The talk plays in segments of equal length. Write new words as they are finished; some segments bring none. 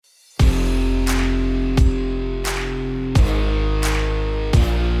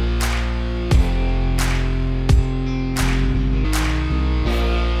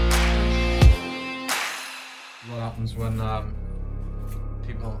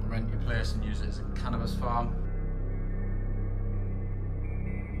rent your place and use it as a cannabis farm.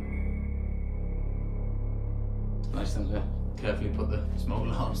 It's nice thing to carefully put the smoke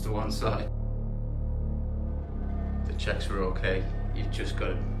alarms to one side. The checks were okay. You've just got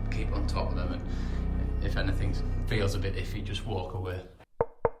to keep on top of them, and if anything feels a bit iffy, just walk away.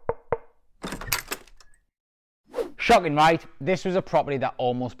 Shocking, right? This was a property that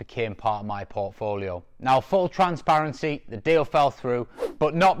almost became part of my portfolio. Now, full transparency, the deal fell through,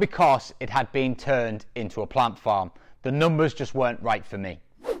 but not because it had been turned into a plant farm. The numbers just weren't right for me.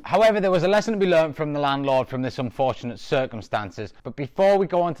 However, there was a lesson to be learned from the landlord from this unfortunate circumstances. But before we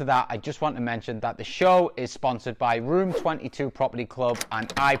go on to that, I just want to mention that the show is sponsored by Room 22 Property Club and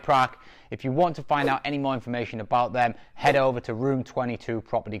iPrac. If you want to find out any more information about them, head over to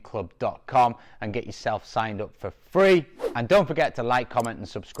room22propertyclub.com and get yourself signed up for free. And don't forget to like, comment and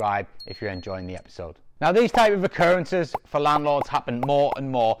subscribe if you're enjoying the episode. Now, these type of occurrences for landlords happen more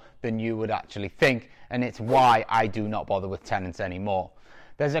and more than you would actually think, and it's why I do not bother with tenants anymore.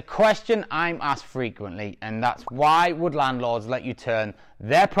 There's a question I'm asked frequently, and that's why would landlords let you turn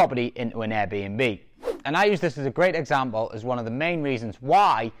their property into an Airbnb? And I use this as a great example as one of the main reasons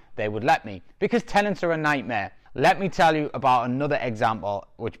why they would let me, because tenants are a nightmare. Let me tell you about another example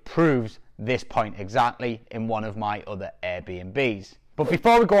which proves this point exactly in one of my other Airbnbs. But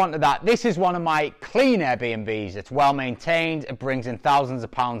before we go on to that, this is one of my clean Airbnbs. It's well maintained, it brings in thousands of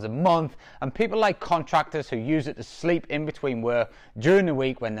pounds a month, and people like contractors who use it to sleep in between work during the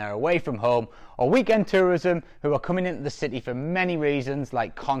week when they're away from home, or weekend tourism who are coming into the city for many reasons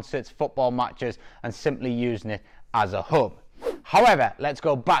like concerts, football matches, and simply using it as a hub. However, let's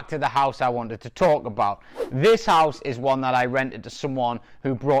go back to the house I wanted to talk about. This house is one that I rented to someone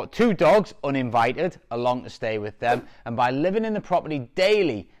who brought 2 dogs uninvited along to stay with them, and by living in the property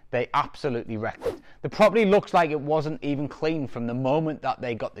daily, they absolutely wrecked it. The property looks like it wasn't even clean from the moment that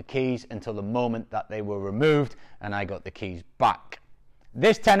they got the keys until the moment that they were removed and I got the keys back.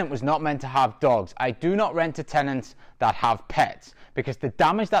 This tenant was not meant to have dogs. I do not rent to tenants that have pets because the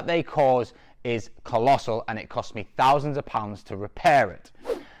damage that they cause is colossal and it cost me thousands of pounds to repair it.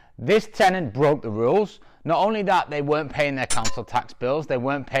 This tenant broke the rules. Not only that, they weren't paying their council tax bills, they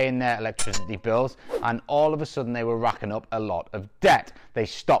weren't paying their electricity bills, and all of a sudden they were racking up a lot of debt. They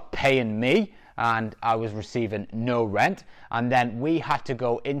stopped paying me and I was receiving no rent, and then we had to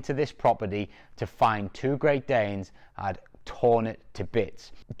go into this property to find 2 Great Danes had torn it to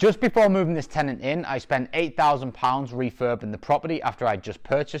bits. Just before moving this tenant in, I spent £8,000 refurbing the property after I just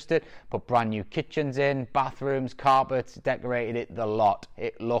purchased it, put brand new kitchens in, bathrooms, carpets, decorated it, the lot.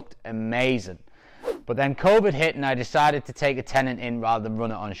 It looked amazing. But then COVID hit and I decided to take a tenant in rather than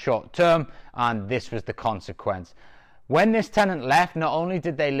run it on short term, and this was the consequence. When this tenant left, not only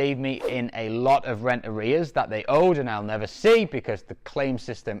did they leave me in a lot of rent arrears that they owed and I'll never see because the claim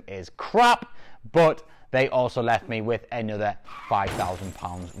system is crap, but they also left me with another £5,000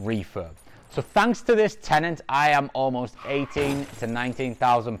 refurb. So thanks to this tenant, I am almost £18,000 to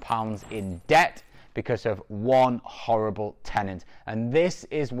 £19,000 in debt because of one horrible tenant. And this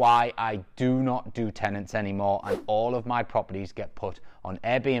is why I do not do tenants anymore, and all of my properties get put on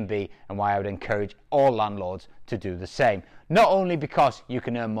Airbnb, and why I would encourage all landlords to do the same. Not only because you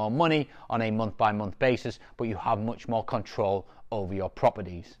can earn more money on a month-by-month basis, but you have much more control over your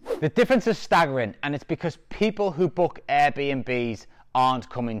properties. The difference is staggering, and it's because people who book Airbnbs aren't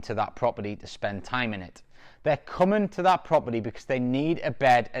coming to that property to spend time in it. They're coming to that property because they need a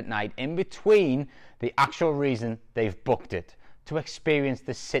bed at night in between the actual reason they've booked it, to experience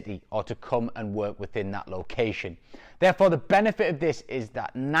the city or to come and work within that location. Therefore, the benefit of this is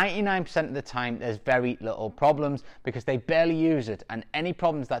that 99% of the time there's very little problems because they barely use it, and any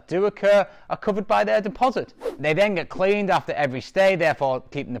problems that do occur are covered by their deposit. They then get cleaned after every stay, therefore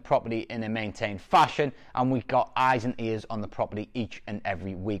keeping the property in a maintained fashion, and we've got eyes and ears on the property each and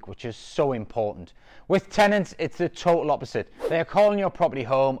every week, which is so important. With tenants, it's the total opposite. They are calling your property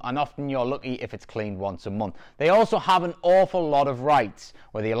home, and often you're lucky if it's cleaned once a month. They also have an awful lot of rights.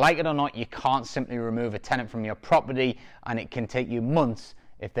 Whether you like it or not, you can't simply remove a tenant from your property, and it can take you months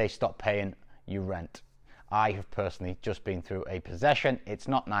if they stop paying you rent. I have personally just been through a possession. It's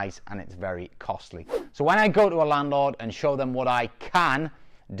not nice and it's very costly. So when I go to a landlord and show them what I can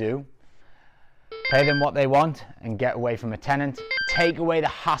do, pay them what they want and get away from a tenant, take away the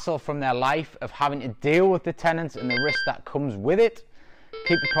hassle from their life of having to deal with the tenants and the risk that comes with it,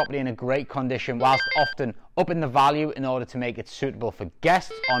 keep the property in a great condition whilst often upping the value in order to make it suitable for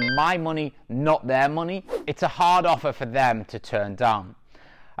guests on my money, not their money, it's a hard offer for them to turn down.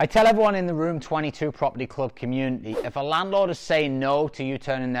 I tell everyone in the Room 22 Property Club community, if a landlord is saying no to you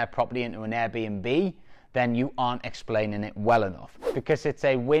turning their property into an Airbnb, then you aren't explaining it well enough, because it's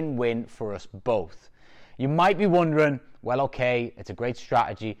a win-win for us both. You might be wondering, well, okay, it's a great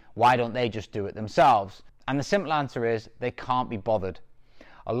strategy, why don't they just do it themselves? And the simple answer is they can't be bothered.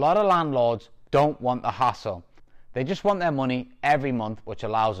 A lot of landlords don't want the hassle. They just want their money every month, which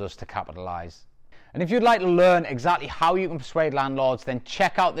allows us to capitalize. And if you'd like to learn exactly how you can persuade landlords, then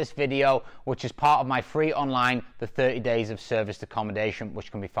check out this video, which is part of my free online, The 30 Days of Serviced Accommodation,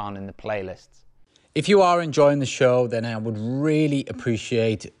 which can be found in the playlists. If you are enjoying the show, then I would really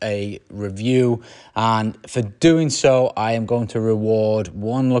appreciate a review. And for doing so, I am going to reward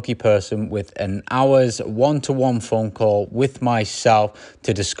one lucky person with an hour's one-to-one phone call with myself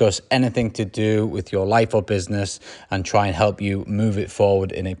to discuss anything to do with your life or business and try and help you move it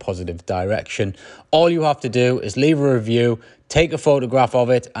forward in a positive direction. All you have to do is leave a review, take a photograph of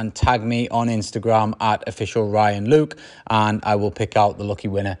it and tag me on Instagram at official Ryan Luke, and I will pick out the lucky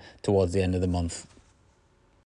winner towards the end of the month.